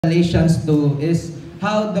Galatians 2 is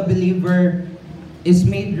how the believer is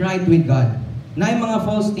made right with God. Na yung mga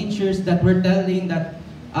false teachers that were telling that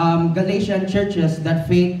Galatian churches that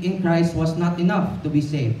faith in Christ was not enough to be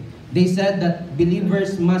saved. They said that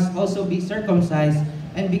believers must also be circumcised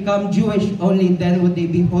and become Jewish, only then would they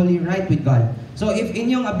be wholly right with God. So if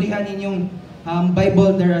inyong ablihan inyong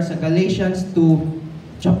Bible there sa Galatians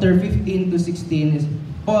 2 chapter 15 to 16 is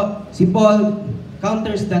si Paul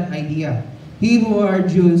counters that idea. He who are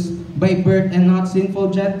Jews by birth and not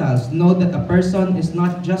sinful Gentiles know that a person is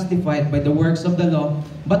not justified by the works of the law,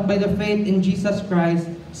 but by the faith in Jesus Christ.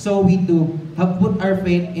 So we too have put our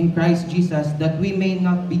faith in Christ Jesus, that we may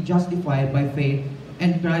not be justified by faith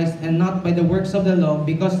in Christ and not by the works of the law,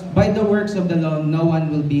 because by the works of the law no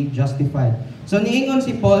one will be justified. So niingon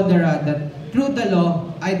si Paul dara that through the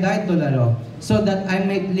law I died to the law, so that I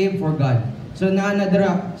might live for God. So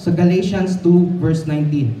naanadara sa Galatians 2 verse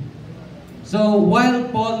 19. So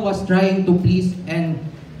while Paul was trying to please and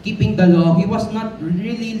keeping the law, he was not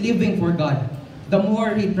really living for God. The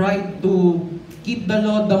more he tried to keep the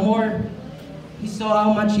law, the more he saw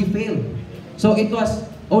how much he failed. So it was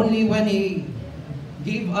only when he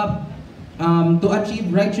gave up to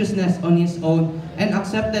achieve righteousness on his own and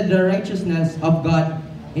accepted the righteousness of God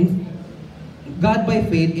by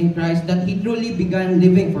faith in Christ that he truly began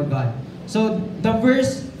living for God. So the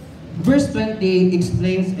verse 20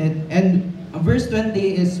 explains it, and verse 20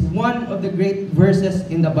 is one of the great verses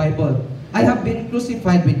in the Bible. I have been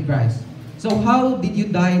crucified with Christ. So how did you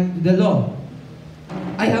die to the law?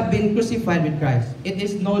 I have been crucified with Christ. It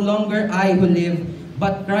is no longer I who live,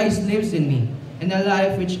 but Christ lives in me. And the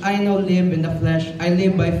life which I now live in the flesh, I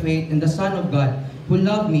live by faith in the Son of God, who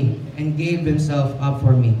loved me and gave himself up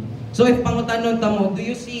for me. So if pangutanon tamo, do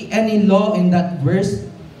you see any law in that verse?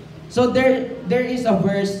 So there is a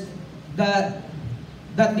verse that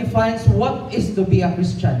defines what is to be a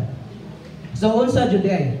Christian. So unsa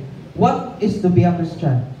Juday, what is to be a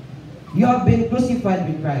Christian? You have been crucified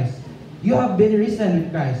with Christ. You have been risen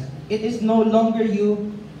with Christ. It is no longer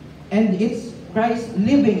you, and it's Christ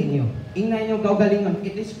living in you. Ingnan niyo kaugalingon,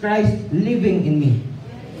 it is Christ living in me.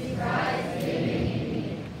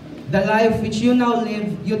 The life which you now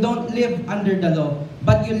live, you don't live under the law,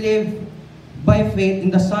 but you live by faith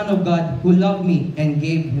in the Son of God who loved me and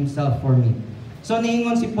gave himself for me. So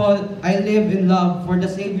niingon si Paul, I live in love for the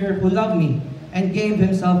Savior who loved me and gave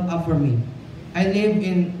himself up for me. I live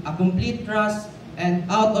in a complete trust, and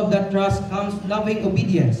out of that trust comes loving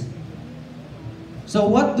obedience. So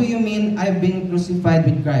what do you mean I've been crucified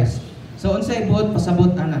with Christ? So unsay buot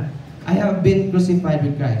pasabot ana, I have been crucified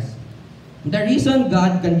with Christ. The reason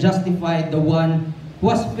God can justify the one who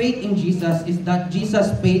has faith in Jesus is that Jesus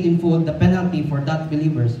paid in full the penalty for that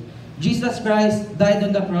believers. Jesus Christ died on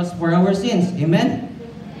the cross for our sins. Amen?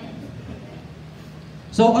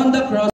 So on the cross,